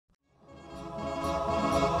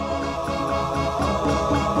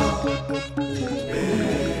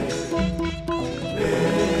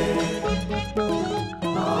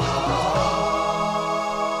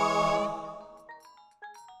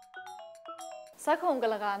ဇက်ခုံက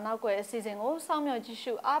လကနောက်ွယ်အစီအစဉ်ကိုစောင့်မျှော်ကြည့်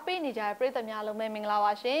ရှုအားပေးနေကြတဲ့ပရိသတ်များလုံးပဲမင်္ဂလာ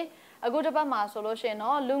ပါရှင်အခုတစ်ပတ်မှာဆိုလို့ရှိရင်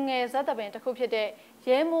တော့လူငယ်ဇက်သပင်တစ်ခုဖြစ်တဲ့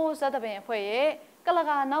ရဲမိုးဇက်သပင်အဖွဲ့ရဲ့ကလ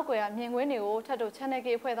ကနောက်ွယ်ကမြင်ကွင်းတွေကိုထပ်တူ channel K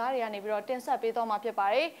အဖွဲ့သားတွေကနေပြီးတော့တင်ဆက်ပေးသွားမှာဖြစ်ပါ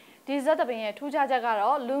တယ်ဒီဇက်သပင်ရဲ့ထူးခြားချက်က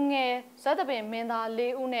တော့လူငယ်ဇက်သပင်မင်းသား၄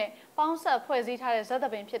ဦးနဲ့ပေါင်းဆက်ဖွဲ့စည်းထားတဲ့ဇက်သ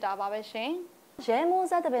ပင်ဖြစ်တာပါပဲရှင်ရဲမိုး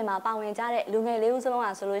ဇက်သပင်မှာပါဝင်ကြတဲ့လူငယ်၄ဦးစလုံးอ่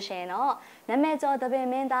ะဆိုလို့ရှိရင်တော့နာမည်ကျော်သပင်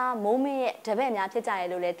မင်းသားမိုးမင်းရဲ့တပည့်များဖြစ်ကြတယ်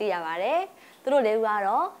လို့လည်းသိရပါတယ်။သူတို့၄ဦးက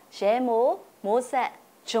တော့ရဲမိုးမိုးဆက်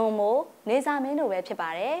ဂျွန်မိုးနေစာမင်းတို့ပဲဖြစ်ပါ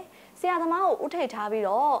တယ်။ဆရာသမားကိုဥထိတ်ထားပြီး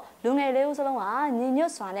တော့လူငယ်၄ဦးစလုံးကညီညွ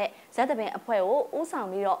တ်စွာနဲ့ဇက်သပင်အဖွဲ့ကိုဦးဆောင်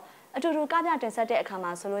ပြီးတော့အတူတူကပြတင်ဆက်တဲ့အခါ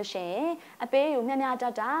မှာဆိုလို့ရှိရင်အပေးယူမျှမျှတ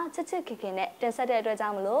တချစ်ချစ်ခင်ခင်နဲ့တင်ဆက်တဲ့အတွက်ကြော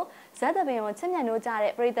င့်မလို့ဇက်သပင်ကိုချစ်မြတ်နိုးကြ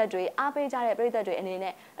တဲ့ပရိသတ်တွေအားပေးကြတဲ့ပရိသတ်တွေအနေ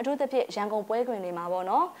နဲ့အထူးသဖြင့်ရန်ကုန်ပွဲခွင်တွေမှာပေါ့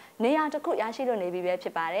နော်နေရာတစ်ခုရရှိလို့နေပြီပဲဖြ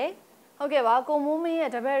စ်ပါတယ်ဟုတ်ကဲ့ပါကိုမိုးမင်း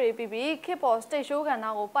ရဲ့တပည့်တွေပြီးခေတ်ပေါ် stage show ကဏ္ဍ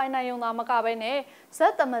ကိုပိုင်နိုင်ရုံသာမကဘဲနဲ့ဇ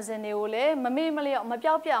က်သမစင်တွေကိုလည်းမမေ့မလျော့မ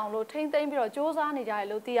ပြောက်ပြအောင်လို့ထိမ့်သိမ်းပြီးတော့စ조사နေကြတယ်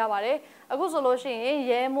လို့သိရပါတယ်အခုဆိုလို့ရှိရင်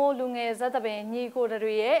ရဲမိုးလူငယ်ဇက်သပင်ညီကို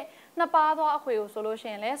တွေရဲ့နှစ်ပါးသောအခွေကိုဆိုလို့ရှိ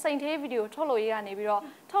ရင်လည်းစိန်သေးဗီဒီယိုထုတ်လို့ရကနေပြီးတော့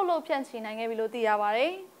ထုတ်လို့ဖြန့်ချီနိုင်ခဲ့ပြီလို့သိရပါတ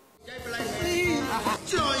ယ်ရိုက်ပလိုက်မယ်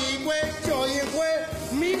ကြော်ရင်ခွဲ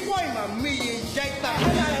မီးပွိုင်မှာမီးရင်ရိုက်တာ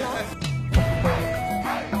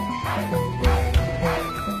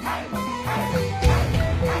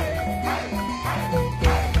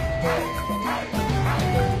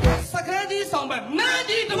စကရဒီဆောင်ပဲနာ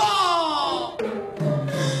ဒီတဘော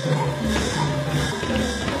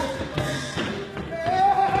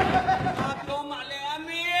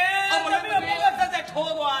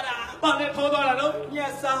ဘာလဲထိုးသွားတာလို့ည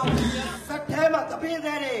က်ဆောင်ဇက်ထဲမှာတပင်း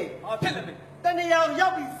သေးတယ်ဖြစ်တယ်တနေရာရော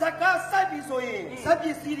က်ပြီးဇက်ကစိုက်ပြီးဆိုရင်ဇက်ပ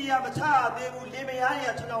စ္စည်းတွေကမချရသေးဘူးလင်မယားတွေ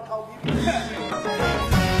ကကျွန်တော်ထောက်ပြီး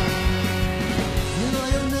ဒီလို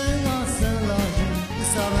ရုံနဲ့ငါဆန်လာရင်ဒီ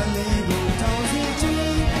စားမလေးကိုထောင်စီချ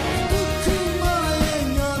င်ခုမရဲ့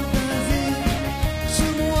ငါတန်စီရှ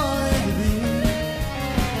င်ဝါရဲ့ဒီ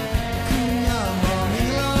ခုညမမ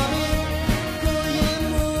င်္ဂလာပဲကိုရင်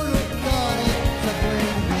မိုးလို့ကားတဲ့သပွ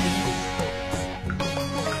င့်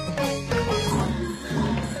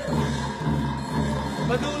ဘ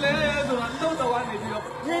ယ်သူလဲဆိုတာတော့တော်နေပြီးတော့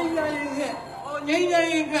ငိမ့်ရရင်ခက်ငိ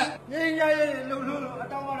မ့်ရရင်လုံအ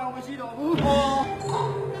တောင်းအတောင်းမရှိတော့ဘူး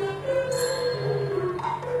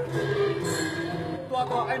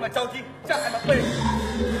တော့အဲ့မှာကြောက်ကြီးချက်အဲ့မှာပေး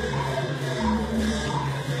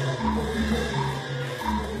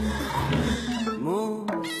မိုး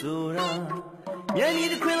ဆိုတာမျက်ရည်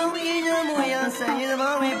တစ်ခွင်လုံးအေးချမ်းမွေရဆန်ရည်သ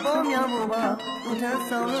မားတွေပေါ်များမှုပါသူထမ်း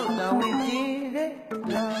ဆောင်လို့တာဝန်ကြည့်တဲ့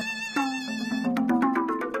လား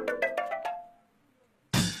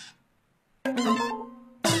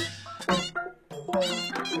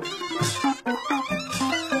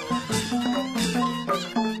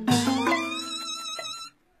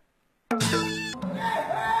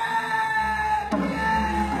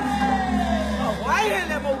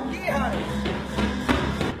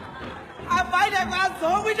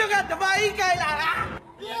တပါးကြီးကြိုက်လာတာ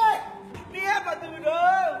ဒီကဘာတူ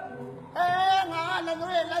တော့ငါလည်း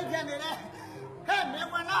တို့ရဲ့လိုက်ပြန်နေတယ်ဟဲ့မေ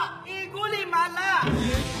ဝနာအီကူလီမာလာ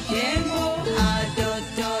ရေမိုးအားတော်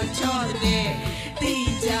တော်ချော့တဲ့တိ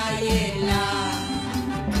ကြရဲ့လား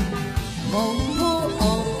မုံမိုး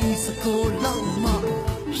အောင်ဒီစကိုလောက်မ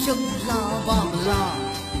ရှုံးလာပါမလား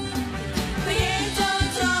ပြေကြောင့်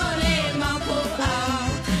ကြောင့်လေးမဖို့အောင်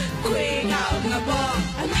ခွေကောက်ငပေါ်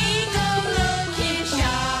အမီကုန်လို့ဖြစ်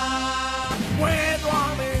ရှာ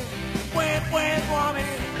ပွဲသွားမ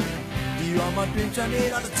ယ်ဒီရွာမှာတွင်ချနေ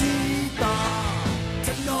တာတချီတာ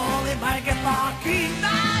ကျွန်တော်လေးမိုက်ကပါကီ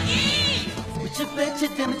တာကြီးချစ်ပဲချ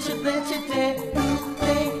စ်တယ်ကျွန်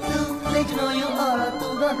တော်ရောအားတူ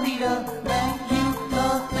တော့ဒီတော့ you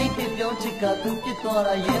love me ပြောချစ်ကသူပြစ်သွား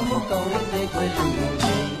တာရဲမို့ကောင်းလေးခွဲလို့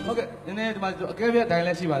ဟုတ်ကဲ့နည်းနည်းဒီမှာအကဲပြတ်တိုင်းလ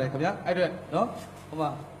ည်းရှိပါတယ်ခင်ဗျာအဲ့အတွက်နော်ဟိုမှာ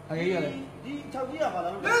အကြီးရလဲဒီ6ကြီးရပါ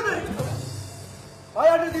လားလဲဘာ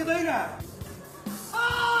ရတဲ့ဒီသိန်းက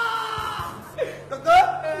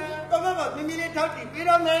ကောမမီလေးထောက်တီပြီး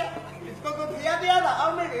တော့မယ်ကောဖျားပြားတာအော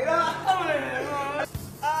င်မေးလေလားဟုတ်လေ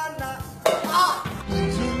အာနာ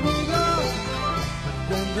ချင်းမီလာ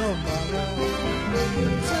ဘယ်တော့မှမ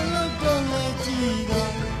ဆက်လို့တော့မကြည့်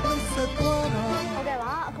တော့ဆက်တော့ဟုတ်ကဲ့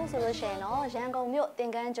ပါအခုဆိုလို့ရှိရင်တော့ရန်ကုန်မြို့တ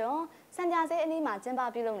င်ကန်းကျွန်းစံပြစေးအနီးမှာကျင်းပ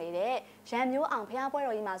ပြုလုပ်နေတဲ့ရန်မျိုးအောင်ဖျားပွဲ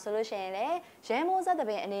တော်ကြီးမှာဆိုလို့ရှိရင်လည်းရဲမိုးဇက်သ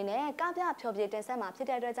ပင်အနေနဲ့ကပြဖျော်ဖြေတင်ဆက်မှာဖြစ်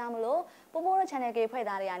တဲ့အတွက်ကြောင့်မလို့ပိုပိုတို့ channel K ဖွဲ့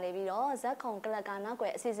သားတွေကနေပြီးတော့ဇက်ခုံကလကနောက်ွ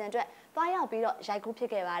ယ်အစီအစဉ်အတွက်တွားရောက်ပြီးတော့ရိုက်ကူးဖြစ်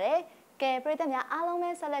ခဲ့ပါတယ်။ကဲပရိသတ်များအားလုံးပဲ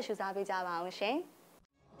ဆက်လက်ရှုစားပေးကြပါအောင်ရှင်။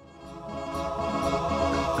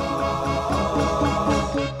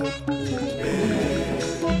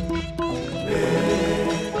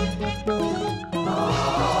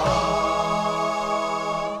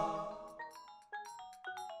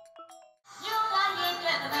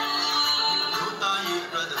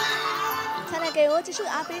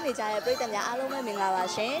 အားပေးနေကြတဲ့ပရိသတ်များအားလုံးပဲမင်္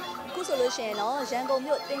ဂလာပါရှင်အခုဆိုလို့ရှိရင်တော့ရန်ကုန်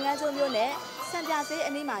မြို့တင်ကန်းကျွန်းမြို့နဲ့စံပြ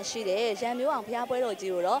ဆေးအနီးမှာရှိတဲ့ရန်မျိုးအောင်ဘုရား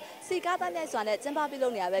ပွဲတော်ကြီးကိုတော့စီကားသားမြိုက်စွာနဲ့ကျင်းပ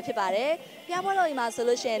ပြုလုပ်နေရပဲဖြစ်ပါတယ်ဘုရားပွဲတော်ကြီးမှာ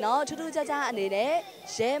ဆိုလို့ရှိရင်တော့ထူးထူးခြားခြားအနေ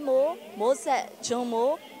နဲ့ရဲမိုးမိုးဆက်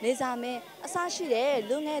ဂျွန်မိုးနေစာမင်းအစရှိ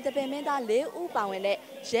တဲ့လူငယ်တပင်မင်းသား၄ဦးပါဝင်တဲ့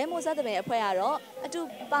ရဲမိုးဆက်တပင်အဖွဲ့ကတော့အတူ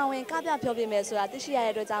ပါဝင်ကပြဖျော်ပြမယ်ဆိုတာသိရှိ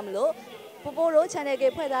ရတဲ့အတွက်ကြောင့်မလို့ပိုပိုတို့ channelk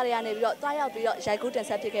ဖွဲ့သားတွေကနေပြီးတော့တွားရောက်ပြီးတော့ရိုက်ကူး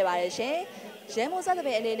တင်ဆက်ဖြစ်ခဲ့ပါတယ်ရှင်ရဲမိုးဆက်တ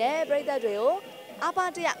ပင်အနေနဲ့ပရိသတ်တွေကိုအ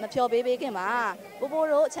ပါတရမဖြော်ပေးခင်မှာပို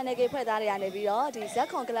ပိုတို့ channelk ဖွဲ့သားတွေကနေပြီးတော့ဒီဇက်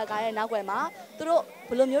ခွန်ကလကားရဲ့နောက်ွယ်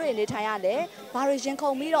မှာသူတို့ဘယ်လိုမျိုးတွေနေထိုင်ရလဲဘာတွေ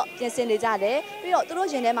ရင်ခုန်ပြီးတော့ပြင်ဆင်နေကြ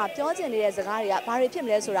တယ်ပြီးတော့သူတို့ရင်ထဲမှာပြောချင်နေတဲ့စကားတွေကဘာတွေဖြစ်မ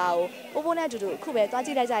လဲဆိုတာကိုပိုပိုနဲ့အတူတူ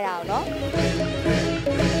အခုပဲတွားကြည့်လိုက်ကြရ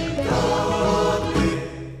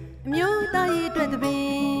အောင်နော်မျိုးသားရေးအတွက်တ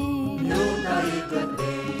ပင်မျိုးသားရေးအတွက်တ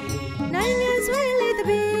ပင်နိုင်ငံဆွဲလေး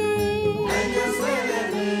တပင်နိုင်ငံဆွဲလေးတ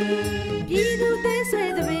ပင်ပြည်သူသက်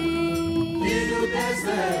ဆွဲတပင်ပြည်သူသက်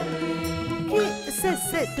ဆွဲခေတ်ဆက်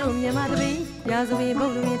ဆက်တို့မြန်မာတပင်ရာဇဝင်ဘုံ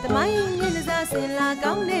လူရင်တမိုင်းမျက်နှာစာဆင်လာ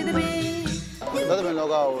ကောင်းတဲ့တပင်သက်တပင်လောက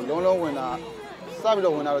ကိုလုံးလုံးဝင်တာ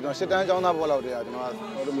စပြီးတော့ဝင်တာတော့ကျွန်တော်10တန်းကျောင်းသားဘောလောက်တည်းကကျွန်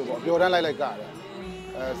တော်တို့မျိုးပေါ့အပျော်တန်းလိုက်ကတယ်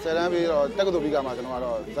10တန်းပြီးတော့တက္ကသိုလ်ပြီးကမှကျွန်တော်က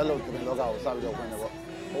တော့ဇက်လုံးတပင်လောကကိုစပြီးတော့ဝင်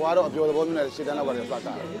တယ်ပေါ့ဟိုကတော့အပျော်သဘောမျိုးနဲ့10တန်းလောက်ကတည်းကစ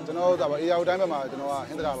တာကျွန်တော်တို့ကအေယာဝတိုင်းဘက်မှာကျွန်တော်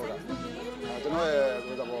ကဟင်္ဒရာဘောတာကျွန်တော်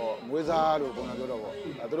ရဲ့ဟိုတော့မွေးစားလို့ပုံစံပြောတော့ပေါ့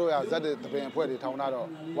သူတို့ကဇက်တပင်အဖွဲ့တွေ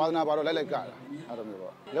ထောင်တာတော့ဝါသနာပါတော့လိုက်ကတာအဲ့လို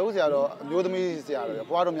မျိုးပေါ့လက်ဦးဆရာတော့အမျိုးသမီးဆရာတော့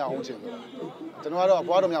ဘွားတော်မြောင်အောင်ချင်ဆိုတာကျွန်တော်ကတော့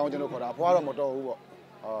ဘွားတော်မြောင်အောင်ချင်လို့ခေါ်တာဘွားတော်မတော်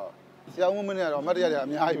ဘူးပေါ့ဆရာဦးမင်းနဲ့တော့အမတ်တရတွေ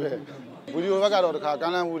အများကြီးပဲဗီဒီယိုဘက်ကတော့တခါက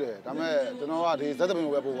မ်းလှမ်းမှုတယ်ဒါပေမဲ့ကျွန်တော်ကဒီဇက်တပင်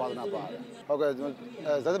ကိုပဲပို့ဝါသနာပါတယ်ဟုတ်ကဲ့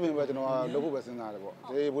ဇက်တပင်ပဲကျွန်တော်ကလုပ်ဖို့ပဲစဉ်းစား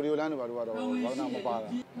တယ်ပေါ့ဒီဗီဒီယိုလမ်းတွေကတော့ဝါသနာမပါတာ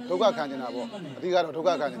ဒုက္ခခံနေတာပေါ့အဓိကတော့ဒုက္ခ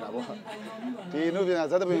ခံနေတာပေါ့ဒီနု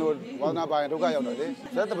ပညာဇက်တပင်ကိုဝါသနာပါရင်ဒုက္ခရောက်တယ်လေ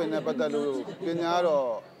ဇက်တပင်နဲ့ပတ်သက်လို့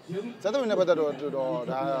ပညာတော့ဇက်တပင်နဲ့ပတ်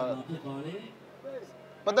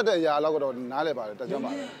သက်တော့ဒါပတ်သက်တဲ့အရာတော့ကတော့နားလဲပါတယ်တက်ကြွပါ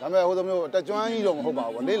တယ်ဒါပေမဲ့ဟိုလိုမျိုးတက်ကြွကြီးတော့မဟုတ်ပါ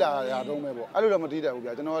ဘူးလေ့လာရတုံးပဲပေါ့အဲ့လိုတော့မတီးတတ်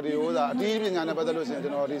ဘူးဗျာကျွန်တော်ဒီဥစ္စာအတီးပညာနဲ့ပတ်သက်လို့ရှိရင်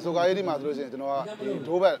ကျွန်တော်ဒီဆိုကာရေးဒီမှာဆိုလို့ရှိရင်ကျွန်တော်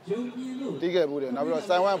ကဒီဒိုးဘက်တီးခဲ့ဘူးတယ်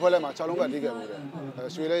နောက်ပြီးတော့စိုင်ဝမ်ဖွဲ့လိုက်မှာ6လုံးဘက်တီးခဲ့ဘူး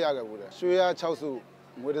တယ်ရွှေလည်းရခဲ့ဘူးတယ်ရွှေရ6စု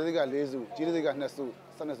ငွေတစ်စိတ်က4စုကြီးတစ်စိတ်က2စု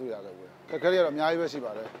12စုရခဲ့ဘူးတယ်ခက်ခဲတွေကတော့အများကြီးပဲ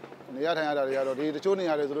ရှိပါတယ်နေရထိုင်ရတာတွေကတော့ဒီတ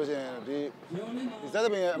ချို့နေရာတွေဆိုလို့ရှိရင်ဒီဇက်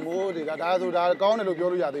သပင်ရဲ့အမိုးတွေကဒါဆိုဒါကောင်းတယ်လို့ပြော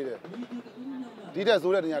လို့ရသေးတယ်ဒီတက်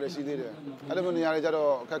ဆိုးတဲ့နေရာတွေရှိသေးတယ်အဲ့လိုမျိုးနေရာ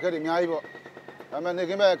တွေကျတော့အခက်အခဲတွေအများကြီးပေါ့ဒါပေ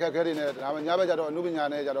မဲ့နေကင်းဘက်အခက်အခဲတွေနဲ့ဒါမှညဘက်ကျတော့အမှုပညာ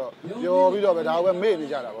နဲ့ကျတော့ပျော်ပြီးတော့ပဲဒါကိုပဲမေ့နေ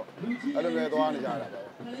ကြတာပေါ့အဲ့လို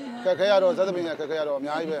မျိုးသွားနေကြတာပေါ့အခက်အခဲရတော့ဇက်သပင်ရဲ့အခက်အခဲရတော့အ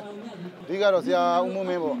များကြီးပဲအဓိကတော့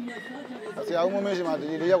ဆရာဦးမိုးမင်းပေါ့ဆရာဦးမိုးမင်း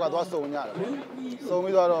ရှိမှဒီ၄ယောက်ကသွားစုံကြတယ်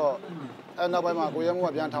စုံပြီးတော့အဲ့နောက်ပိုင်းမှာကိုရဲမိုးက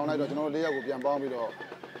ပြန်ထောင်လိုက်တော့ကျွန်တော်တို့၄ယောက်ကိုပြန်ပေါင်းပြီးတော့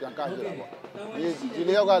ပြန်ကကြည့်တာပေါ့ဒီ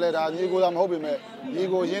၄ယောက်ကလည်းဒါညီကိုသာမဟုတ်ပေမဲ့ညီ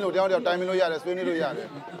ကိုရင်းလို့တယောက်တယောက်တိုင်မလို့ရတယ်ဆွေးနွေးလို့ရ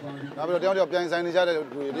တယ်နောက်ပြီးတော့တယောက်တယောက်ပြိုင်ဆိုင်နေကြတဲ့လူ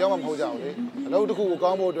တွေတယောက်မှမဟုတ်ကြဘူးလေအလုပ်တစ်ခုကို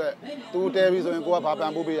ကောင်းဖို့အတွက်သူတဲပြီးဆိုရင်ကိုကဘာပ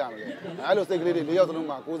န်ပို့ပေးရမလဲအဲ့လိုစိတ်ကလေးတွေ၄ယောက်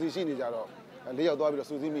စလုံးမှာကိုစီရှိနေကြတော့၄ယောက်သွားပြီးတော့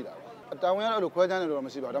စူးစီးမိတာပေါ့အတောင်ရတော့အဲ့လိုခွဲခြားနေလို့တော့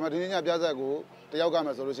မရှိပါဘူးဒါပေမဲ့ဒီနေ့ညပြဆက်ကိုတယောက်ကမ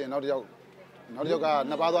ယ်ဆိုလို့ရှိရင်နောက်တယောက်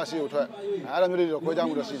ကနှစ်ပါးသွားရှိကိုထွက်အဲ့လိုမျိုးတွေတော့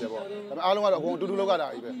ခွဲခြားမှုတော့ရှိတယ်ပေါ့ဒါပေမဲ့အားလုံးကတော့အကုန်တူတူ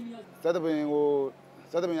လောက်ကြတာကြီးပဲဇက်သပ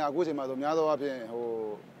င်ကအခုချိန်မှာဆိုများသောအားဖြင့်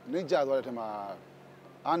ဟိုနှိမ့်ကျသွားတဲ့ထင်မှာ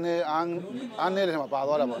အားနေတဲ့ထင်မှာပါ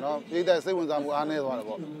သွားတာပေါ့နော်ပြည်သက်စိတ်ဝင်စားမှုအားနေသွားတယ်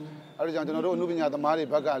ပေါ့အဲ့ဒါကြောင့်ကျွန်တော်တို့အမှုပညာသမား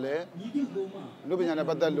တွေဘက်ကလည်းအမှုပညာ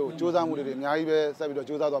နဲ့ပတ်သက်လို့စူးစမ်းမှုတွေအများကြီးပဲဆက်ပြီးတော့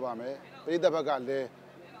စူးစမ်းသွားပါမယ်ပြည်သက်ဘက်ကလ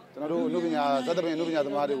ည်းကျွန်တော်တို့အမှုပညာဇက်သပင်အမှုပညာသ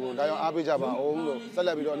မားတွေကိုဒါကြောင့်အားပေးကြပါအောင်လို့ဆက်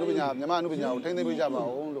လက်ပြီးတော့အမှုပညာမြန်မာအမှုပညာကိုထိန်းသိမ်း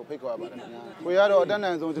ပေးကြပါအောင်လို့ဖိတ်ခေါ်ရပါတယ်ခင်ဗျာခွေကတော့အတက်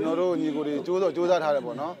နိုင်ဆုံးကျွန်တော်တို့ညီကိုတွေစူးစမ်းထား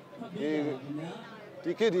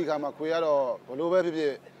တယ်ပေါ့နော်ဒီခေတ်ဒီခါမှာခွေကတော့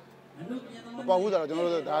ဘလို့ပဲဖြစ်ဖြစ်မပေါ့ဘူးဆိုတော့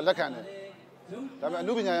ကျွန်တော်တို့ဒါလက်ခံတယ်ဒါပေမဲ့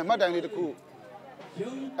အမှုပညာရဲ့မှတ်တိုင်လေး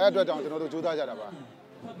တစ်ခုအဲ့အတွက်တောင်ကျွန်တော်တို့စူးစမ်းကြတာပါ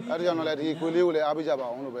အဲ့ဒါကြောင့်လည်းဒီခွေလေးကိုလည်းအား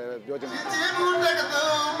ပေးကြပါအောင်လို့ပဲပြောချင်ပါ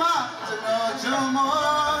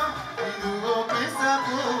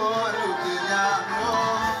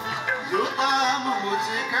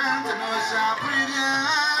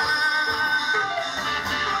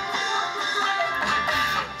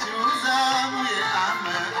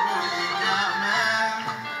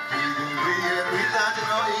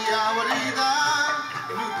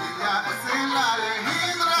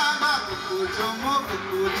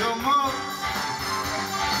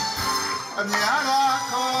များ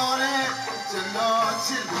ကခေါ်တဲ့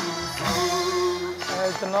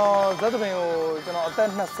ကျွန်တော်ချစ်လူကျွန်တော်ဇက်သပင်ကိုကျွန်တော်အသက်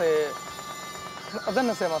20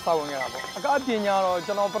မှာစဝင်ခဲ့တာပေါ့အကား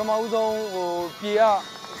ပညာတော့ကျွန်တော်ပထမဦးဆုံးဟိုပြေရ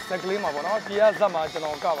ဇက်ကလေးမှာပေါ့နော်ပြေရဇက်မှာ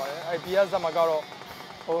ကျွန်တော်ကပါတယ်အဲပြေရဇက်မှာကတော့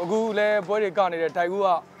ဟိုအခုလဲပွဲတွေကနေတယ်ဒိုက်ဦးက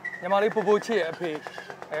ညီမလေးဖိုးဖိုးချစ်ရဲ့အဖေ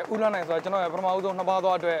ဦးလွမ်းနိုင်ဆိုတာကျွန်တော်ရဲ့ပထမဦးဆုံးနှစ်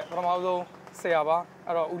ပါးသွားအတွက်ပထမဦးဆုံးဆရာပါ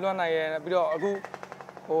အဲ့တော့ဦးလွမ်းနိုင်ရဲ့ပြီးတော့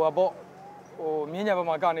အခုဟိုပေါ့ဟ မြင်းညာဘက်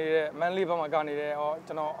မှာကနေတဲ့မန်လေးဘက်မှာကနေတဲ့ဟော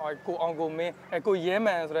ကျွန်တော်ကိုအောင်ကိုမင်းကိုရဲမ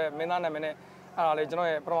န်ဆိုတဲ့မင်းသားနာမည်နဲ့အဲ့ဒါလေ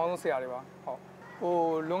ကျွန်တော်ရဲ့ပထမဆုံးဆရာ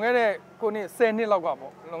တွေပါဟုတ်လွန်ခဲ့တဲ့ကိုနှစ်10နှစ်လောက်က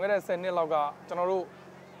ပေါ့လွန်ခဲ့တဲ့10နှစ်လောက်က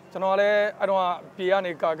ကျွန်တော်လည်းအဲ့တော့ပြေက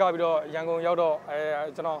နေကာပြီးတော့ရန်ကုန်ရောက်တော့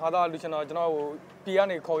ကျွန်တော်ဟာသာလူရှင်တော်ကျွန်တော်ဟိုပြေ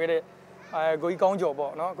ကနေခေါ်ခဲ့တဲ့ကိုကြီးကောင်း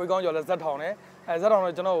ကျော်ပေါ့နော်ကိုကြီးကောင်းကျော်လည်းဇက်ထောင်နဲ့ဇက်ထောင်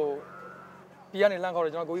တော့ကျွန်တော်ဟိုပြေကနေလန့်ခေါ်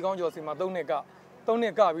တော့ကျွန်တော်ကိုကြီးကောင်းကျော်စီမှာ3နှ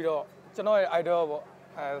စ်ကပြီးတော့ကျွန်တော်ရဲ့ idol ပေါ့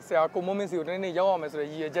ဆရာကိုမိုးမင်းစီကိုတနေ့ရောက်အောင်မယ်ဆိုတဲ့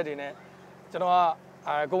ရည်ရွယ်ချက်တွေနဲ့ကျွန်တော်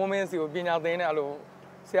ကကိုမိုးမင်းစီကိုပညာသင်တဲ့အဲ့လို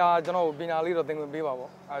ဆရာကျွန်တော်ကိုပညာလေးတော့သင်ခွင့်ပေးပါပေါ့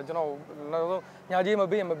ကျွန်တော်နောက်ဆုံးညာကြီး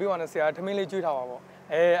မပေးပါနဲ့ဆရာထမင်းလေးကျွေးထားပါပေါ့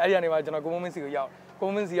အဲ့ဒီကနေမှကျွန်တော်ကိုမိုးမင်းစီကိုရောက်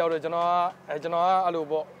ကိုမိုးမင်းစီရောက်တော့ကျွန်တော်ကအဲ့လို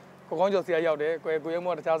ပေါ့ကိုကောင်းကျော်ဆရာရောက်တယ်ကိုရဲ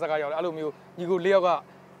မိုးကတခြားစကားရောက်တယ်အဲ့လိုမျိုးညီကို၄ယောက်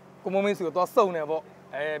ကကိုမိုးမင်းစီကိုသွားစုံ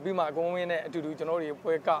တယ်ပေါ့ပြီးမှကိုမိုးမင်းနဲ့အတူတူ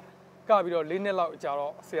ကျွန်တော်တို့ပွဲကပြီးတော့၄နှစ်လောက်ကြာ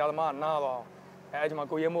တော့ဆရာသမားကနားသွားအဲ့ဒီ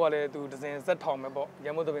မှာကိုရဲမိုးကလည်းသူဒဇင်ဇက်ထောင်မယ်ပေါ့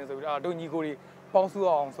ရဲမိုးသပင်ဆိုပြီးတော့တို့ညီကိုတွေပေါ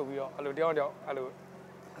င်းစုအောင်ဆိုပြီးတော့အဲ့လိုတယောက်အဲ့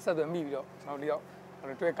လိုအဆက်အသွယ်မိပြီးတော့ကျွန်တော်၄ယောက်အဲ့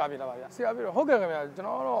လိုတွဲကားပြလာပါဗျာဆရာပြီးတော့ဟုတ်ကဲ့ခင်ဗျာ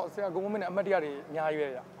ကျွန်တော်တော့ဆရာကိုမိုးမင်းနဲ့အမတ်တရားတွေအများကြီးပဲ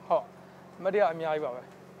ဗျာဟုတ်အမတ်တရားအများကြီးပါပဲ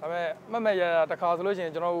ဒါပေမဲ့မက်ရတခါဆိုလို့ရှိ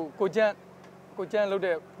ရင်ကျွန်တော်ကိုကျန်းလုပ်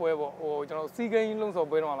တဲ့ပွဲပေါ့ဟိုကျွန်တော်စီးကိန်းလုံးစော်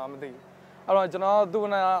ပွဲတော့လားမသိဘူးအဲ့တော့ကျွန်တော်သူ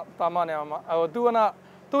ဝနာတာမနေမှာဟိုသူ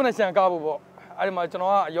ဝနာရှန်ကားဖို့ပေါ့အဲ့ဒီမှာ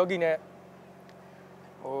ကျွန်တော်ကယောဂီနဲ့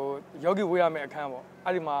ဟိုယောဂီဝေးရမယ့်အခ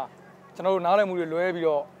န်းပေါ့အဲ့ဒီမှာကျွန်တော်တို့နားလည်မှုတွေ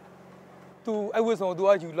လွဲပြီးတော့သူအဲ့ဝစ်ဆောင်သူ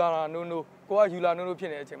ကယူလာတာနိုးကို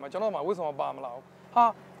ကယူလာနိုးဖြစ်နေတဲ့အချိန်မှာကျွန်တော်မှဝစ်ဆောင်ပါမလား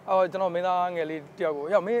ဟာကျွန်တော်မင်းသားငယ်လေးတယောက်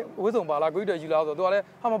ကိုမင်းဝစ်ဆောင်ပါလားကိုကြီးတွေယူလာဆိုသူကလည်း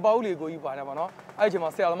ဟာမပါဘူးလေကိုကြီးပါတယ်ပေါ့နော်အဲ့အ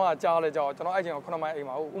ချိန်မှာဆရာသမားကကြားလဲကြောက်ကျွန်တော်အဲ့အချိန်က9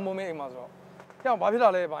မိုင်အိမ်မှာဦးမိုးမင်းအိမ်မှာဆိုတော့ဘာဖြစ်လာ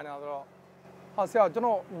လဲဘာညာဆိုတော့ဟာဆရာ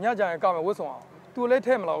ကျွန်တော်ညကြရင်ကမယ်ဝစ်ဆောင်အောင်သူလည်း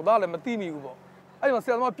ထဲမလားဒါလည်းမသိမိဘူးပေါ့အဲ့မှာ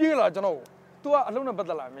ဆရာသမားပြေးလာကျွန်တော်ကိုသူကအလုံးနဲ့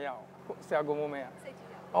ပတ်သက်လာမရအောင်ဆရာကိုမိုးမ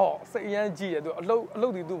င်းကစိတ်အရမ်းကြည့်တယ်သူအလု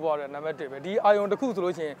တ်ဒီသူ့ဘွားတယ်နံပါတ်1ပဲဒီအာယုံတစ်ခု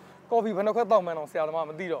ဆိုလို့ရှိရင်ကော်ဖီဘယ်နှခွက်တောက်မှန်းတော့ဆရာသ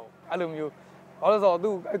မားမသိတော့ဘူးအဲ့လိုမျိုးဘာလို့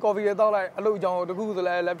ဆိုတော့သူကော်ဖီလေးတောက်လိုက်အလုတ်အကြောင်းတစ်ခု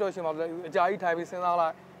ဆိုလဲ laptop ရှင်မှာအကြာကြီးထိုင်ပြီးစဉ်းစားလို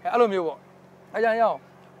က်အဲ့လိုမျိုးပေါ့အကြံရ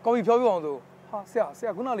အောင်ကော်ဖီဖြောပြအောင်ဆိုဟာဆ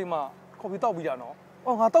ရာခုနလေးမှကော်ဖီ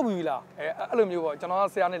တောက်ပြီးတာနော်ငါတောက်ပြီးလားအဲ့လိုမျိုးပေါ့ကျွန်တော်က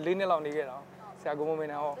ဆရာနဲ့4နှစ်လောက်နေခဲ့တာဆရာကိုမိုးမင်း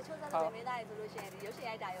နဲ့ဟောတချို့သောမင်းသားတွေဆိုလို့ရှိရင်ဒီရုပ်ရှင်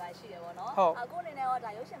ရိုက်တာတွေပါရှိတယ်ပေါ့နော်အခုအနေ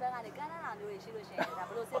နဲ့တော့ဒါရုပ်ရှင်ဘက်ကနေကမ်းလှမ်းတာမျိုးတွေရှိလို့ရှိ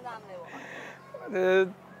ရင်ဒါဘယ်လိုစဉ်းစား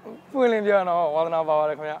မလဲပေါ့ပွင့်လင်းပြောရတော့ဝါသနာပါပါ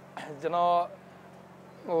တယ်ခင်ဗျ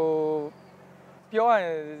ကျွန်တော်ဟိုပြောရရ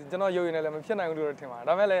င်ကျွန်တော်ရုပ်ရည်နဲ့လည်းမဖြစ်နိုင်ဘူးလို့ထင်ပါတယ်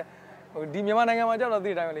ဒါပေမဲ့လည်းဟိုဒီမြန်မာနိုင်ငံမှာကြောက်တော့ဒီ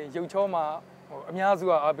တိုင်းပဲလေရုပ်ချောမှာဟို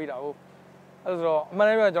အများစုကအားပေးတာဟုတ်အဲ့ဆိုတော့အမှန်တ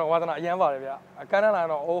ည်းပြောကျွန်တော်ဝါသနာအရန်ပါတယ်ဗျကမ်းလှ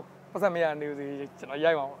မ်းလာတော့ပတ်သက်မရနေစီကျွန်တော်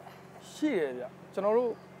ရိုက်ပါဦးရှိတယ်ဗျကျွန်တော်တို့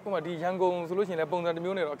ဟိုမှာဒီရန်ကုန်ဆိုလို့ရှိရင်လည်းပုံစံတစ်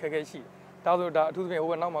မျိုးနဲ့တော့အခက်အခဲရှိတယ်ဒါဆိုဒါအထူးသဖြင့်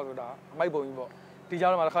ဟိုဘက်နောက်မှာဆိုတာအမိုက်ပုံကြီးပေါ့ဒီ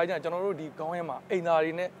ကြားထဲမှာတစ်ခါကျရင်ကျွန်တော်တို့ဒီခေါင်းထဲမှာအိမ်သား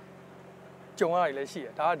တွေနဲ့ကြုံရတာတွေလည်းရှိတ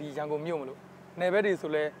ယ်ဒါကဒီရန်ကုန်မြို့မလို့နယ်ဘက်တွေဆို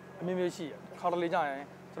လည်းအမျိုးမျိုးရှိတယ်ခါတလေကျ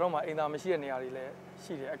ရင်ကျွန်တော်မှအိမ်သားမရှိတဲ့နေရာတွေလ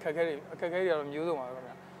ည်းရှိတယ်အခက်အခဲတွေကတော့မျိုးစုံပါပဲ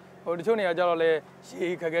ခင်ဗျဟိုတချို့နေရာကျတော့လည်း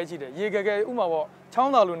ရေခက်ခဲရှိတယ်ရေခက်ခဲ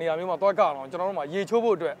ဥမာပေါ့ချောင်းသာလိုနေရာမျိုးမှာသွားကတော့ကျွန်တော်တို့မှရေချိုး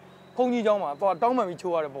ဖို့အတွက်ဘုံကြီးเจ้าမှာသွားတောင်းပန်ပြီး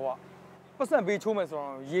ချိုးရတဲ့ဘဝပတ်စံပေးချိုးမယ်ဆိုတော့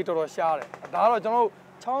ရေတော်တော်ရှားတယ်ဒါကတော့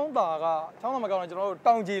ကျွန်တော်တို့ချောင်းသာမကောင်းတော့ကျွန်တော်တို့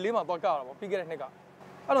တောင်ကြီးလေးမှာသွားကတော့ပေါ့ပြီးခဲ့တဲ့နှစ်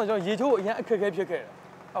ကအဲ့တော့ကျွန်တော်ရေချိုးအရင်အခက်အခဲဖြစ်ခဲ့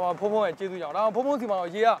တယ်အဲ့မှာဖုံးရဲ့ကျေးဇူးကြောင့်ဒါဖုံးစီ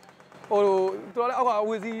မှာတော့ရေကဟိုတော်လည်းအောက်ကအ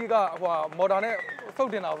ဝေးစီးကဟိုမော်တာ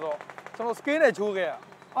နဲ့စုပ်တင်တာဆိုတော့ကျွန်တော်စကေးနဲ့ချိုးခဲ့ရ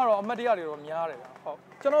အဲ့တော့အမတ်တရားတွေတော့များ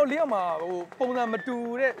တယ်ဗျဟုတ်ကျွန်တော်၄ယောက်မှာဟိုပုံစံမတူ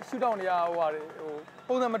တဲ့ရှူတောင်းတွေက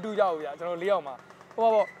ဟိုပုံစံမတူကြဘူးဗျကျွန်တော်၄ယောက်မှာ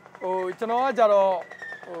ဟိုပေါ့ဟိုကျွန်တော်ကကြတော့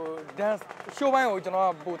ဟို dance show ပိုင်းကိုကျွန်တော်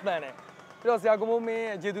ကပိုတန်တယ်ပြီးတော့ဆရာကိုမိုးမင်း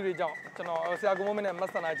ရဲ့ကျေးဇူးတွေကြောင့်ကျွန်တော်ဆရာကိုမိုးမင်းနဲ့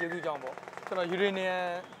မတ်ဆန်နာကျေးဇူးကြောင့်ပေါ့ကျွန်တော်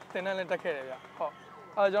Uranian တင်တန်းလည်းတက်ခဲ့တယ်ဗျဟုတ်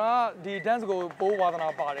ကျွန်တော်ကဒီ dance ကိုပိုးဝါသ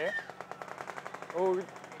နာပါတယ်ဟို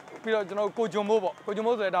ပြီးတော့ကျွန်တော်ကိုဂျွန်မိုးပေါ့ကို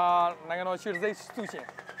ဂျွန်မိုးဆိုတဲ့ဒါနိုင်ငံတော်ရွှေတံဆိပ်စုရှင်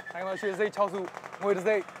နိုင်ငံတော်ရွှေတံဆိပ်6စု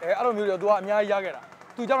ငွေတံဆိပ်အဲ့လိုမျိုးတွေသူကအများကြီးရ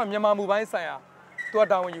ခဲ့တာသူကြောင့်မြန်မာမူပိုင်းဆိုင်ရာသူက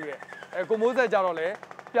တာဝန်ယူတယ်ကိုမိုးဆက်ကြတော့လေ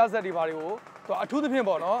ပြဆက်တွေဘာတွေကိုသူအထူးသဖြင့်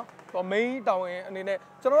ပေါ့နော်သူ main တာဝန်အနေ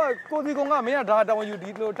နဲ့ကျွန်တော်ကကိုစီကုံကမင်းကဒါတာဝန်ယူ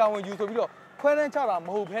ဒီလိုတာဝန်ယူဆိုပြီးတော့ခွဲတန်းချတာ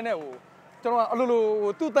မဟုတ်ဘဲနဲ့ဟိုကျွန်တော်ကအလိုလို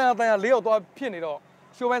သူ့တန်ရ၄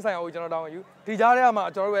ယောက်သွားဖြစ်နေတော့ရှိုးပိုင်းဆိုင်ရာကိုကျွန်တော်တာဝန်ယူဒီကြားထဲ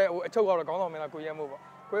မှာကျွန်တော်တို့ရဲ့ဟိုအချုပ်ကတော့ခေါင်းဆောင်မင်းလားကိုရဲမို့ပေါ့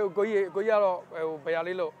ကိုကြီးကတော့ဟိုဘယ်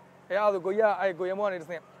ရလေးလို့အဲ့ဆိုကိုကြီးကကိုရဲမို့ကနေ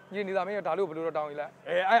တစ်ဆင့်ညီနေတာမင်းဒါလို့ဘယ်လိုတော့တာဝန်ယူ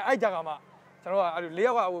လိုက်အဲ့ကြကမှကျွန်တော်ကအဲ့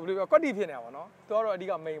၄ယောက်ကဟိုဘယ်လိုကွက်တီဖြစ်နေတာပေါ့နော်သူကတော့အဓိ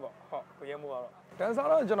က main ပေါ့ဟုတ်ကိုရဲမို့ကတော့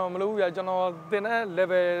ဒန်ဆာတော့ကျွန်တော်မလုပ်ဘူးဗျာကျွန်တော်တင်တဲ့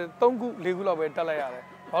level 3ခု4ခုလောက်ပဲတက်လိုက်ရ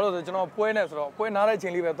တယ်ဘာလို့ဆိုကျွန်တော်ပွဲနေဆိုတော့ပွဲနားတဲ့အချိ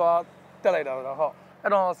န်လေးပဲသွားတက်လိုက်တာဆိုတော့ဟုတ်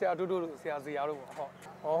အဲ့တော့ဆရာတူတူ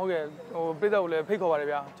ဆရာဇေယျတို့ပေါ့ဟုတ်ကဲ့ဟိုပြည်သက်ကိုလည်းဖိတ်ခေါ်ပါတယ်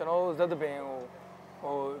ဗျာကျွန်တော်ဇက်သ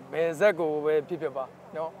ပင်ဟိုဘယ်ဇက်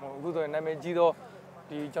ကိုပဲဖြစ်ပါနော်အခုဆိုရင်နာ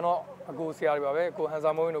မည်ကြီးတော့ဒီကျွန်တော်အကိုဆရာတွေပါပဲကိုဟန်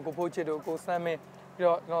ဆာမိုးတို့ကိုဖိုးချစ်တို့ကိုစမ်းမင်းပြီး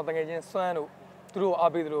တော့ကျွန်တော်တကယ်ချင်းစွ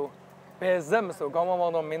မ်းတို့သူတို့အားပေးသူတို့ဘယ်ဇက်မဆိုကောင်းကော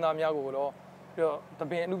င်းတော့မင်းသားများကိုတော့ ပြီးတော့တ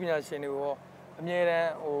ပင်အမှုပညာရှင်တွေကိုအမြဲတမ်း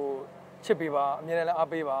ချစ်ပေးပါအမြဲတမ်းလည်းအား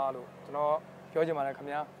ပေးပါလို့ကျွန်တော်ပြောချင်ပါတယ်ခင်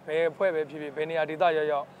ဗျာဘယ်အဖွဲ့ပဲဖြစ်ဖြစ်ဘယ်နေရာဒေသ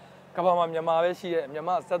ရောက်ကမ္ဘာမှာမြန်မာပဲရှိတဲ့မြန်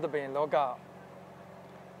မာစက်တပင်လောက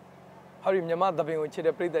ဟာဒီမြန်မာတပင်ကိုချစ်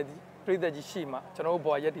တဲ့ပြည်သက်ကြီးရှိမှကျွန်တော်တို့ဘ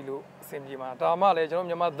ဝရက်တီလို့အဆင်ပြေမှာဒါမှလည်းကျွန်တော်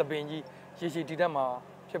မြန်မာတပင်ကြီးရေရှည်တည်တတ်မှာ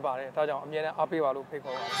ဖြစ်ပါတယ်ဒါကြောင့်အမြဲတမ်းအားပေးပါလို့ဖိတ်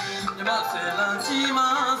ခေါ်ပါတယ်မြန်မာဆယ်လံကြီး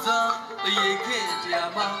မားစွာတရေခေတ်တရား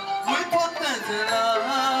မှာဝိဖို့တန်စရာ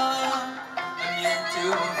အမြင်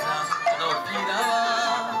ကျိုးစားကျွန်တော်ပြည်သားပါ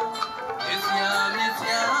အစရာမြစ်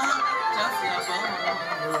ရာချာစရာပေါင်း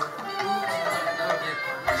လို့ဦးစားတော့ပြ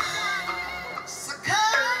စ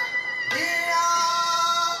ကားဒီယာ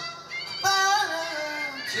ပန်း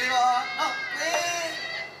ချီပါတော့ပြေ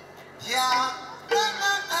ပြာ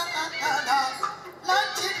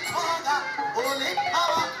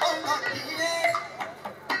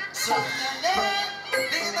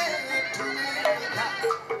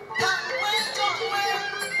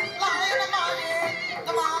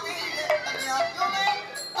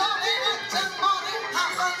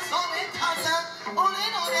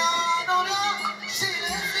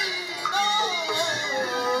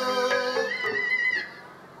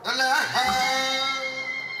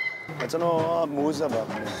ကျွန်တော်မိုးဆက်ပါ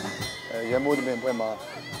ရဲမိုးတပင်ပွဲမှာ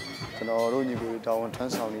ကျွန်တော်တို့ညီကိုတာဝန်ထ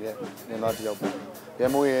မ်းဆောင်နေတဲ့နေသားတယောက်ပေါ့ရဲ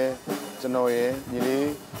မိုးရဲ့ကျွန်တော်ရဲ့ညီ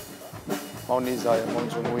လေးမောင်နေစာရဲ့မောင်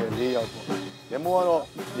ချုံမိုးရဲ့၄ယောက်ပေါ့ရဲမိုးကတော့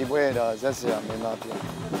ဒီပွဲဒါဇက်ဆရာမင်းသားတယောက်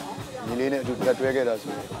ညီလေးနဲ့အတူလက်တွဲခဲ့တာ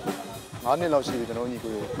ဆိုရင်9နှစ်လောက်ရှိပြီကျွန်တော်ညီ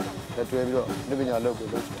ကိုလက်တွဲပြီးတော့လူပညာလုပ်ကို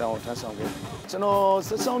တာဝန်ထမ်းဆောင်ခဲ့ကျွန်တော်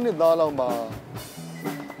16နှစ်သားလောက်မှာ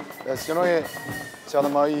ကျွန်တော်ရဲ့ဆရာသ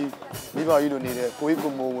မားကြီးမိဘကြီးလိုနေတဲ့ကိုကြီး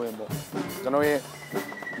ကိုမိုးဝင်ပေါ့ကျွန်တော်ရဲ့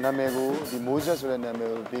နာမည်ကိုဒီမိုးဆက်ဆိုတဲ့နာမည်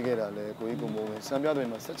ကိုပေးခဲ့တာလေကိုကြီးကိုမိုးဝင်စံပြသွင်း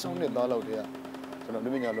မှာ16နှစ်သားလောက်တည်းကကျွန်တော်လူ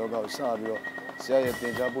ပညာလောကကိုစပြီးတော့ဆရာရဲ့တ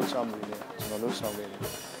င်ကြားပို့ချမှုတွေနဲ့ကျွန်တော်လှုပ်ဆောင်ခဲ့တယ်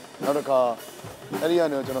နောက်တစ်ခါအဲ့ဒီက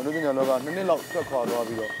နေကျွန်တော်လူပညာလောက2နှစ်လောက်ထွက်ခွာသွား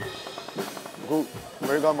ပြီးတော့အခုအ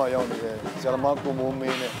မေရိကန်မှာရောက်နေတဲ့ဆရာသမားကိုမိုးမ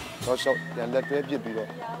င်းနဲ့တော့ရှော့ပြန်လက်တွဲပြစ်ပြီးတော့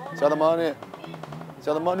ဆရာသမား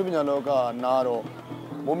လူပညာလောကနားတော့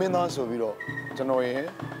မိုးမင်းသားဆိုပြီးတော့ကျွန်တော်ရဲ့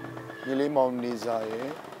ညီလေးမောင်နေစာရဲ့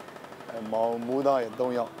မောင်မိုးသားရဲ့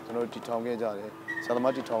3ယောက်ကျွန်တော်တို့တီထောင်ခဲ့ကြတယ်ဆရာသ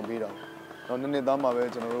မားတီထောင်ပေးတာတော့နှစ်သားမှာပဲ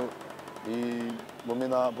ကျွန်တော်တို့ဒီမိုးမ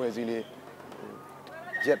င်းသားအဖွဲ့အစည်းလေး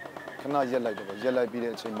ရက်ခဏရက်လိုက်တယ်ပေါ့ရက်လိုက်ပြီး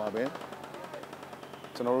တဲ့အချိန်မှာပဲ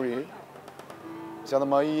ကျွန်တော်တို့တွေဆရာသ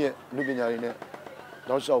မားကြီးရဲ့လူပညာတွေနဲ့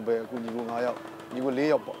တော့လျှောက်ပဲအခုညီကို9ယောက်ညီကို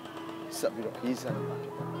4ယောက်ပေါ့ဆက်ပြီးတော့ရေးစမ်းနေတာ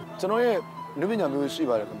ကျွန်တော်ရဲ့လူပညာမျိုးရှိ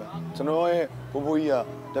ပါတယ်ခင်ဗျကျွန်တော်ရဲ့ဘိုးဘိုးကြီး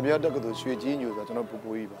ကတပြားတက်ကတူရွှေကြီးညိုဆိုတာကျွန်တော်ဘိုး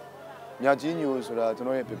ဘိုးကြီးပါမြကြီးညိုဆိုတာကျွန်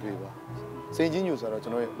တော်ရဲ့ဖေဖေပါစိန်ကြီးညိုဆိုတာကျွ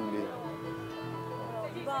န်တော်ရဲ့ဦးလေးပါ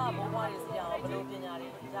ဒီကဘိုးဘွားတွေစီအောင်ဘယ်လိုပညာတွေ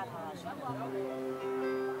ရထားတာရှိ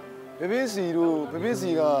လဲဖေဖေစီ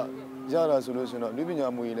ကရတာဆိုလို့ရှိရင်တော့လူပညာ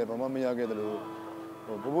မူကြီးလည်းဘာမှမရခဲ့တယ်လို့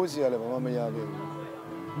ဘိုးဘိုးစီကလည်းဘာမှမရခဲ့ဘူး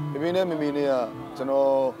ဖေဖေနဲ့မမေနဲ့ကကျွန်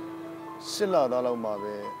တော်8လသားလောက်မှာ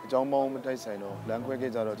ပဲအကြောင်းပေါင်းမတိုက်ဆိုင်တော့လမ်းခွဲ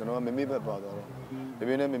ခဲ့ကြတော့ကျွန်တော်ကမမေဘက်ပါသွားတော့ဖေ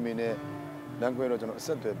ဖေနဲ့မမေနဲ့လမ်းခွဲတော့ကျွန်တော်အဆ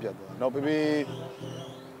က်အသွယ်ပြတ်သွားနောက်ဖေဖေ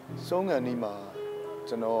ဆုံးငံနီးမှာ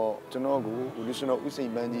ကျွန်တော်ကိုဦးလူရှင်တော်ဦးစိ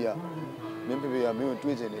န်ပန်းကြီးကမင်းဖေဖေကမင်းကို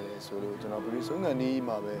တွေ့ချင်နေတယ်ဆိုလို့ကျွန်တော်ဖေဖေဆုံးငံနီး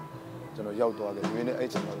မှာပဲကျွန်တော်ရောက်သွားတယ်ဖေဖေနဲ့အဲ့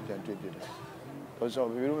ချိန်မှာပြန်တွေ့ပြတယ်တော့ဆို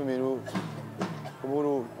ဖေဖေတို့မမေတို့ဘိုး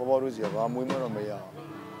တို့ဘဘတို့စီကဘာမွေးမတော့မရအောင်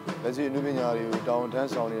လက်ရှိအနုပညာတွေကိုတောင်းတန်း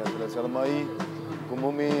ဆောင်နေတာဆိုတော့ဆရာသမားကြီးကို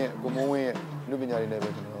မိုးမင်းရဲ့ကိုမိုးဝင်းရဲ့အနုပညာတွေနဲ့ပဲ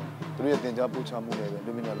ကျွန်တော်တို့ရဲ့သင်ကြားပို့ချမှုတွေပဲအ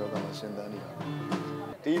နုပညာလောကမှာရှင်းသန်းနေတာ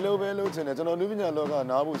ဒီလိုပဲလုပ်ချင်တယ်ကျွန်တော်အနုပညာလောက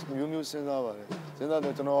နားဖို့မျိုးစဉ်းစားပါတယ်စဉ်းစား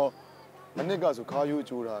တော့ကျွန်တော်အနစ်ကဆိုခါယူ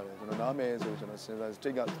ကျိုးထားတယ်ကျွန်တော်နားမယ်ဆိုကျွန်တော်စဉ်းစားစတိ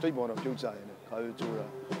တ်ပေါ်တော့ပြုတ်ကြရင်ခါယူကျိုးတာ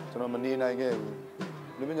ကျွန်တော်မနေနိုင်ခဲ့ဘူး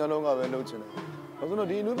အနုပညာလောကပဲလုပ်ချင်တယ်ဘာလို့လဲ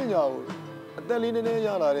ဒီအနုပညာကိုအသက်လေးနည်းနည်းရ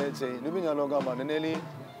လာတဲ့အချိန်အနုပညာလောကမှာနည်းနည်းလေး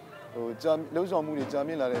ကြာလုံဆောင်မှုတွေကြာ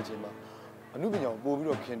မြင့်လာတဲ့အချိန်မှာအနုပညာကိုပို့ပြီး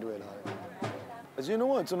တော့ခင်တွယ်လာတယ်အရင်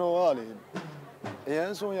တော့ကျွန်တော်ကလေအရ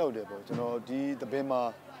န်ဆုံးရောက်တယ်ပေါ့ကျွန်တော်ဒီတပင်းမှာ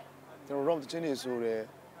ကျွန်တော် rock ချင်းနေဆိုတယ်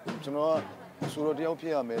ကျွန်တော်ကဆိုတော့တယောက်ဖြ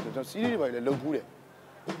စ်ရမယ်ဆိုကျွန်တော်စီးရီးတွေပါလေလုံဖူးတယ်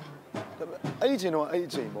အဲ့ဒီအချိန်တော့အဲ့ဒီ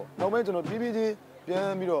အချိန်ပေါ့နောက်ပိုင်းကျွန်တော်ပြေးချင်းပြ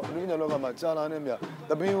န်ပြီးတော့အနုပညာလောကမှာကြာလာနေမြ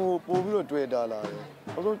တပင်းကိုပို့ပြီးတော့တွေ့တာလာတယ်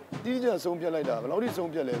ဘာလို့တီးကြဆုံးဖြတ်လိုက်တာဘယ်လောက်ထိဆုံး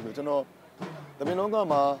ဖြတ်လဲဆိုကျွန်တော်တပင်းလောက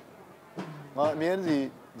မှာငါအမြဲတည်း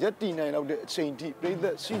ရက်တီနိုင်လောက်တဲ့အချိန်ထိပြိသ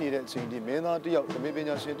က်ရှိနေတဲ့အချိန်ထိမင်းသားတယောက်သမီးပ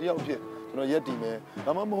ညာရှင်တယောက်ဖြစ်ကျွန်တော်ရက်တီမယ်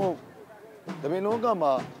ဒါမှမဟုတ်တပင်းလောက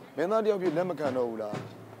မှာမင်းသားတယောက်ဖြစ်လက်မခံတော့ဘူးလား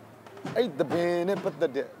အဲ့တပင်းနဲ့ပတ်သ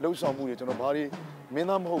က်တဲ့လှုပ်ဆောင်မှုတွေကျွန်တော်ဘာတွေမင်း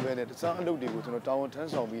သားမဟုတ်ဘဲနဲ့တခြားအလုပ်တွေကိုကျွန်တော်တာဝန်ထ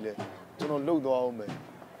မ်းဆောင်ပြီးလဲကျွန်တော်လှုပ်သွားအောင်မယ်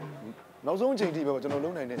နောက်ဆုံးအချိန်ထိပဲကျွန်တော်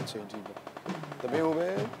လုံနိုင်တဲ့အချိန်ထိပဲတပင်းကိုပဲ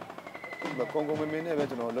ကုံမင်းနဲ့ပဲ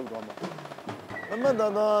ကျွန်တော်လှုပ်သွားမှာမမတ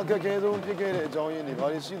သာခက်ခဲဆုံးဖြစ်ခဲ့တဲ့အကြောင်းရင်းတွေဘာ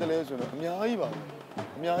တွေရှိသလဲဆိုတော့အများကြီးပါပဲ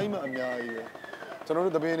အများကြီးမှအများကြီးပဲ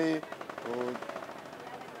ကျွန်တော်တို့တပင်းလေးဟို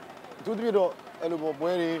သူတို့တော့အဲ့လိုပေါ့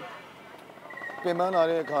ပွဲတွေပြင်ပန်းလာ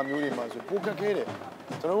တဲ့အခါမျိုးတွေမှာဆိုပိုခက်ခဲ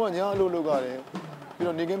တယ်ကျွန်တော်တို့ကညာအလုပ်လုပ်ရတယ်ပြီး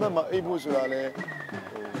တော့နေကင်းဘက်မှာအိပ်ဖို့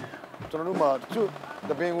ဆိုတာလဲဟိုကျွန်တော်တို့မှာတချို့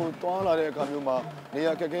တပင်းကိုတွားလာတဲ့အခါမျိုးမှာနေ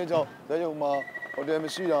ရာခက်ခဲကြောင့်ဇာတ်ရုံမှာဟိုတယ်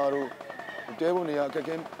မရှိတာတို့တဲဖို့နေရာ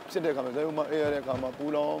ခက်ခဲဖြစ်တဲ့အခါမှာဇာတ်ရုံမှာအိပ်ရတဲ့အခါမှာပူ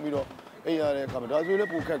လောင်ပြီးတော့အိပ်ရတဲ့အခါမှာဒါဆိုလည်း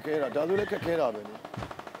ပိုခက်ခဲတာဒါဆိုလည်းခက်ခဲတာပဲလေဒါ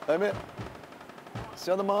ပေ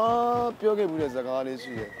မဲ့ဆရာသမားပြောခဲ့မှုတဲ့စကားလေး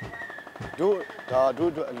ရှိတယ်တို့ဒါတို့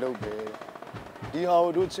အတွက်အလုပ်ပဲဒီဟာ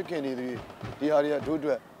ကိုတို့ချစ်ခင်နေသည်ဒီဟာတွေကတို့အတွ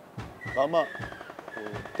က်ဘာမှ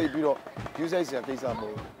ဟိုတိတ်ပြီးတော့ယူဆိုင်စရာကိစ္စ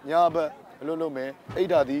မဟုတ်ညာဘက်အလုပ်လုပ်မယ်အိတ်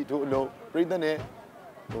ဓာသည်တို့အလုပ်ပြိဿ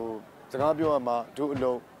နဲ့ဟိုစကားပြောရမှာတို့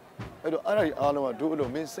အလုပ်အဲ့တော့အဲ့ဒါကြီးအားလုံးကတို့အလု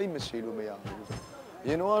ပ်မင်းစိတ်မရှိလို့မရဘူးရ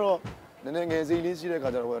င်တော့ကတော့နည်းနည်းငယ်စိတ်လေးရှိ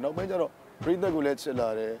တဲ့ခါကျတော့နောက်ပိုင်းကျတော့ပြိဿကိုလ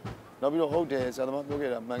ည်းချစ်လာတယ်နောက်ပြီးတော့ဟုတ်တယ်ဆရာသမားပြောခဲ့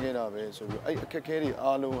တာမှန်ခဲ့တာပဲဆိုပြီးအဲ့အခက်ခဲတွေ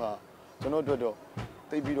အားလုံးဟာကျွန်တော်တို့တော့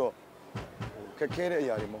တိတ်ပြီးတော့ခက်ခဲတဲ့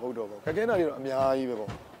အရာတွေမဟုတ်တော့ဘူးခက်ခဲတာတွေတော့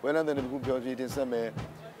အများကြီးပဲပေါ့ဝဲလန်းတဲ့တခုပြောပြတင်ဆက်မယ်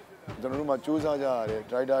ကျွန်တော်တို့မှစူးစမ်းကြရတယ်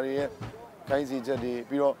ဒရိုက်တာတွေရဲ့ခိုင်းစီချက်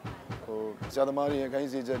တွေပြီးတော့ဟိုဆရာသမားတွေရဲ့ခို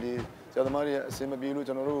င်းစီချက်တွေဆရာသမားတွေရဲ့အစင်မ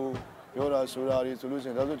ပြေလို့ကျွန်တော်တို့ပြောတာဆိုတာတွေဆိုလို့ရှိ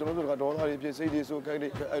ရင်ဒါဆိုကျွန်တော်တို့ကဒေါသတွေဖြစ်စိတ်တွေဆိုခိုက်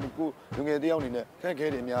တွေအဲ့ကိုလူငယ်တယောက်အနေနဲ့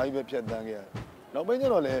ခက်ခဲတွေအများကြီးပဲဖြတ်တန်းခဲ့ရတယ်နောက်ပို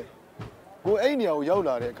င်းကျတော့လေကိုအဲ့နေရာကို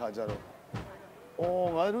ရောက်လာတဲ့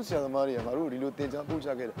အခါကျတော့အော်ငါတို့ဆရာသမားတွေကငါတို့ဒီလိုတင် जा ပို့ချ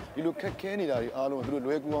ခဲ့တယ်ဒီလိုခက်ခဲနေတာတွေအားလုံးတို့လွ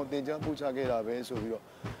ယ်ကူအောင်တင် जा ပို့ချခဲ့တာပဲဆိုပြီးတော့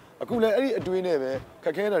အခုလည်းအဲ့ဒီအတွေးနဲ့ပဲ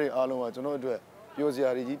ခက်ခဲတာတွေအားလုံးကကျွန်တော်အတွက်ပြော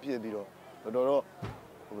စရာတွေကြီးဖြစ်ပြီးတော့တော်တော်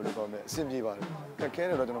ဘယ်လိုကောင်းလဲအဆင်ပြေပါတယ်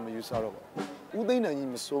ခက်ခဲတယ်တော့ကျွန်တော်မယူဆတော့ပါဘူးဦးသိန်းနိုင်ကြီး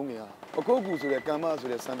မစိုးငင်ဟာပကုတ်ကူဆိုတဲ့ကမ္မဆို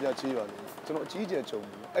တဲ့စံပြချေးပါလေကျွန်တော်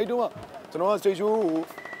အကြီးကျယ်ကြုံတယ်အဲ့တုန်းကကျွန်တော်ကစိတ်ရှိုး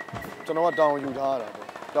ကိုကျွန်တော်ကတောင်းယူထား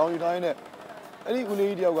ရတာပေါ့တောင်းယူထားရင်းနဲ့အဲ့ဒီဦး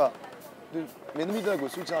လေးကြီးတယောက်ကမင်းသမီးတက်ကို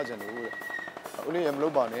စုချခြင်းလို့တဲ့ဦးလေးရ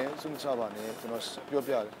မလုပ်ပါနဲ့စုမချပါနဲ့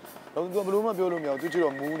ကျွန်တော်ပြောပြတယ်တော့သူကဘလို့မှပြောလို့မရ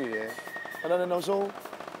ဘူးသူချစ်တော့မူးနေတယ်အဲ့ဒါနဲ့နောက်ဆုံး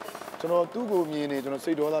ကျွန်တော်သူ့ကိုမြင်နေကျွန်တော်စိ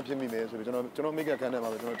တ်ဒေါသဖြစ်မိမယ်ဆိုပြီးကျွန်တော်မိတ်ကခန်းထဲ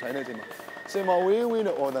မှာပဲကျွန်တော်ထိုင်နေချိန်မှာစင်မဝေး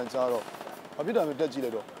ဝေးနဲ့အော်တန်ချတော့အဖြစ်တာမျိုးတက်ကြည့်လို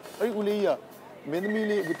က်တော့အဲ့ဒီဦးလေးကြီးကမင်းသ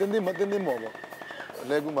မီးလေးတင်းတင်းမတင်းတ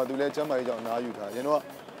င်းမော်ပေါ့လဲကူမှသူလဲကျမ်းမာရေးကြောင့်နားယူထား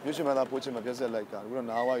ရင်တော့မြို့ရှင်မသားဖိုးချင်မှာပြက်ဆက်လိုက်တာအခုတော့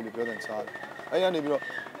နားဝါးကြီးလို့ပြောတဲ့ချားတယ်အဲ့ရနေပြီးတော့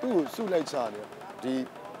သူ့ကိုစုလိုက်ချတယ်ဒီ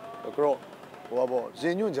ကတော့ဟိုပါပေါ့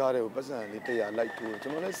ရင်ညွန့်ကြားတဲ့ကိုပတ်စံလေး100လိုက်ထိုးကျွ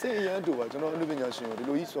န်တော်လည်းစိတ်အရန်တူပါကျွန်တော်အမှုပညာရှင်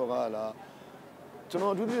ကိုဒီလိုကြီးစော်ကားလား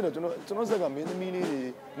ကျွန်တော်အထူးသဖြင့်တော့ကျွန်တော်ဇက်ကမင်းသမီးလေးတွေ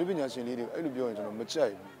လူပညာရှင်လေးတွေအဲ့လိုပြောရင်ကျွန်တော်မကြိုက်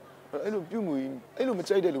ဘူးအဲ့လိုပြုမှုအဲ့လိုမ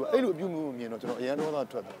ကြိုက်တဲ့လူကအဲ့လိုပြုမှုကိုမြင်တော့ကျွန်တော်အရန်ဒေါသ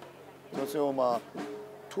ထွက်တယ်ကျွန်တော်ဆရာမ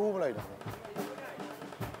ထိုးပလိုက်တာ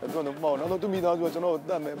အဲ့တော့နောက်တော့သူမိသားစုက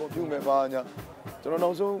ကျွန်တော်တတ်မယ်ပေါ့ပြုမယ်ပါညာကျွန်တော်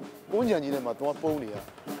နောက်ဆုံးပုံညံကြီးထဲမှာသွားပုံးနေရ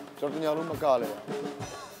ကျွန်တော်တညာလုံးမကလဲ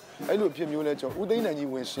အဲ့လိုဖြစ်မျိုးလဲကျွန်တော်ဦးသိန်းနိုင်ကြီး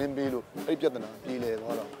ဝင်ရှင်းပေးလို့အဲ့ပြဿနာပြေ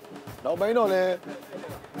လည်သွားတော့နောက်ပိုင်းတော့လဲ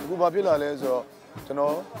အခုဘာဖြစ်လာလဲဆိုတော့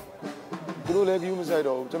ကျွန်တော်သူတို့လည်း view မဆိုင်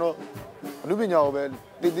တော့ဘူးကျွန်တော်အမှုပညာကိုပဲ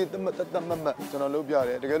တည်တည်တတ်မှတ်ကျွန်တော်လုပ်ပြ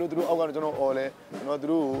တယ်တကယ်လို့သူတို့အောက်ကနေကျွန်တော်អော်လဲ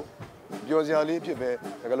ကျွန်တော်သူတို့ကိုပြောစရာလေးဖြစ်ပဲ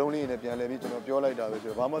တကလုံးလေးနဲ့ပြန်လဲပြီးကျွန်တော်ပြောလိုက်တာပဲ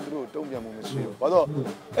ဆိုတော့ဘာမှသူတို့တုံ့ပြန်မှုမရှိ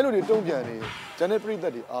ဘူးဘာလို့အဲ့လိုတွေတုံ့ပြန်နေဂျန်နယ်ပရိ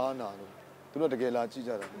သတ်တွေအားနာလို့သူတို့တကယ်လာကြည့်ကြ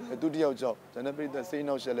တာသူတယောက်ကြောက်ဂျန်နယ်ပရိ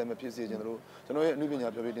သတ်စိတ်နှောက်ရှက်လည်းမဖြစ်စေချင်တို့ကျွန်တော်ရဲ့အမှု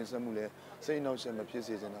ပညာပြောပြတင်ဆက်မှုလည်းစိတ်နှောက်ရှက်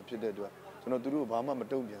မဖြစ်စေချင်တာဖြစ်တဲ့အတွက်ကျွန်တော်သူတို့ဘာမှ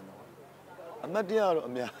မတုံ့ပြန်တော့အမတ်တ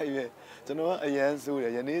ရားတော့အများကြီးပဲကျွန်တော်ကအရန်ဆိုး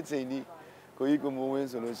တယ်ယနေ့ချိန်ထိကိုကြီးကိုမိုးဝင်း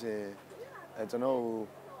ဆိုလို့ရှိရင်ကျွန်တော်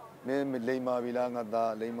မင်းလိမ်မာပြီလားငါ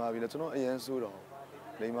သားလိမ်မာပြီလားကျွန်တော်အရန်ဆိုးတော့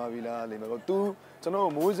လိမ်မာပြီလားလိမ်မာတော့ तू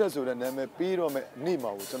ကျွန်တော်မိုးဆက်ဆိုတဲ့နာမည်ပြီးတော့မဲ့နေ့မှာ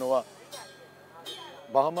ကိုကျွန်တော်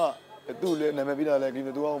ကဘာမှသူ့လည်းနာမည်ပြီးတာလည်းဒီ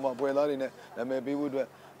तू ဟိုမှာပွဲသားတွေနဲ့နာမည်ပေးဖို့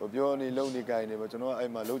အတွက်ပြောနေလုံနေကြနေပေါ့ကျွန်တော်က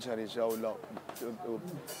အဲ့မှာလှုပ်ချန်တွေရှောက်လောက်ဟို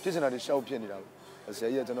ဖြစ်နေတာတွေရှောက်ဖြစ်နေတာပေါ့ဆရာ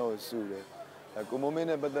ကြီးကကျွန်တော်ကိုစုတယ်ကိုမိုးမ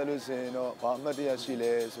င်းနဲ့ပတ်သက်လို့ဆိုရင်တော့ဘာအမှတ်တရရှိ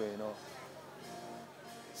လဲဆိုရင်တော့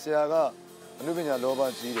ဆရာကအနုပညာလောဘ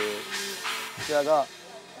ကြီးတယ်ဆရာ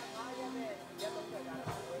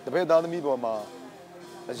ကတပည့်သားသမီးပေါ်မှာ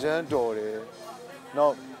အရန်တော်တယ်နော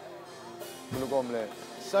က်ဘယ်လိုကောမလဲ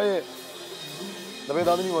ဆက်ရဲ့တပ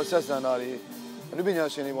ည့်သားသမီးပေါ်ဆက်ဆံတာတွေအနုပညာ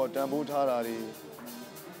ရှင်တွေပေါ်တန်ဖိုးထားတာတွေ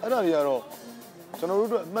အဲ့ဒါတွေကတော့ကျွန်တော်တို့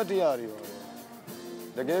အတွက်အမှတ်တရ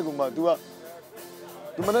တွေပါပဲတကယ်ကမှ तू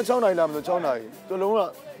မနေ့6နိုင်လားမလို့6နိုင်သူလုံးက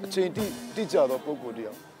အချိန်တိကျသောပုံကိုတ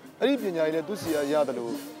ယောက်အဲ့ဒီပညာရေးလည်းသူစီရရ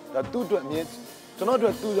တယ်လို့ဒါသူ့အတွက်အမြင်ကျွန်တော်အတွ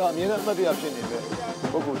က်သူကအမြင်နဲ့အမှတ်တရဖြစ်နေ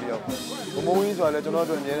တယ်ပုံကိုတယောက်ဘမိုးဝင်းဆိုတာလည်းကျွန်တော်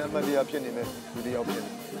အတွက်အမြင်နဲ့အမှတ်တရဖြစ်နေတယ်လူတ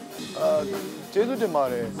ယောက်ဖြစ်နေကျေးဇူး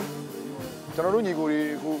တင်ပါတယ်ကျွန်တော်တို့ညီကို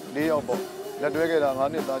တွေအခု၄ယောက်ပေါ့လက်တွဲခဲ့တာ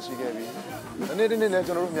9နှစ်သားရှိခဲ့ပြီဒီနေ့လ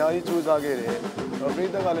ည်းကျွန်တော်တို့အများကြီးစူးစမ်းခဲ့တယ်ပြည်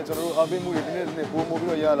သက်ကလည်းကျွန်တော်တို့အားပေးမှုတွေဒီနေ့ပိုမိုပြီး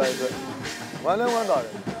တော့ရလာတဲ့အတွက်ဝမ်းလည်းဝမ်းသာတယ်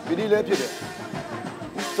ဗီဒီလည်းဖြစ်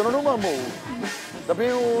တယ်ကျွန်တော်တို့မှမဟုတ်ဘူးတပ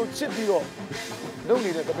င်းကိုချစ်ပြီးတော့ လုပ်နေ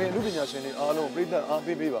တဲ့တပင်းလူပညာရှင်တွေအားလုံးပြိတ္တအား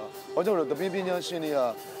ပေးပေးပါ။ဘာကြောင့်လဲတပင်းပညာရှင်တွေက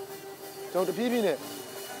ကျွန်တော်တပြေးပြေးနဲ့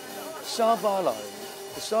ရှားပါလာတယ်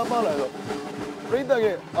။ရှားပါလာတော့ပြိတ္တ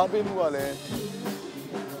ရဲ့အားပေးမှုကလည်း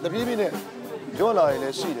တပြေးပြေးနဲ့ကြော့လာရည်လ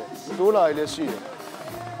ည်းရှိတယ်။တိုးလာရည်လည်းရှိတယ်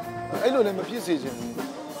။အဲ့လိုလည်းမဖြစ်စေချင်ဘူး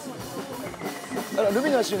။အဲ့တော့လူပ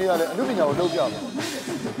ညာရှင်တွေကလည်းအလူပညာကိုလုပ်ပြပါ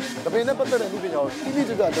။တပင်းနဲ့ပတ်သက်တဲ့အလူပညာကိုတိ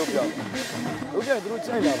တိကျကျလုပ်ပြပါ။လုပ်ပြရင်သူတို့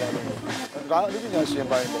ကြိုက်လာပါလို့။ဒါအလူပညာရှင်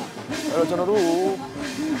ပိုင်းပေါ့။အဲ့တော့ကျွန်တော်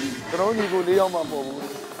တို့ညီကို၄ယောက်မှမဟုတ်ဘူး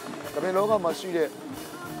။တပင်းလောကမှာရှိတဲ့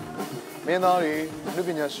မင်းသားတွေလူပ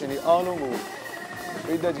ညာရှင်တွေအားလုံးကို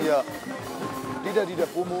ပြည်သက်ကြီးကတိတက်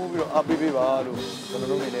ပို့မိုးပြီးတော့အားပေးပေးပါလို့ကျွန်တော်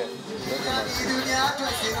တို့အနေနဲ့ပြောချ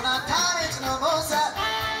င်ပါတယ်။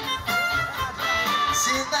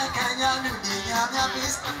စေတခံရမှုပညာများ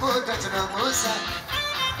ပြီးဖို့အတွက်ကျွန်တော်မိုးဆက်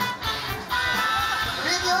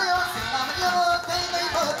ဒီမျိုးရောစင်လာမပြောသိ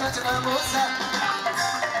ဖို့အတွက်ကျွန်တော်မိုးဆက်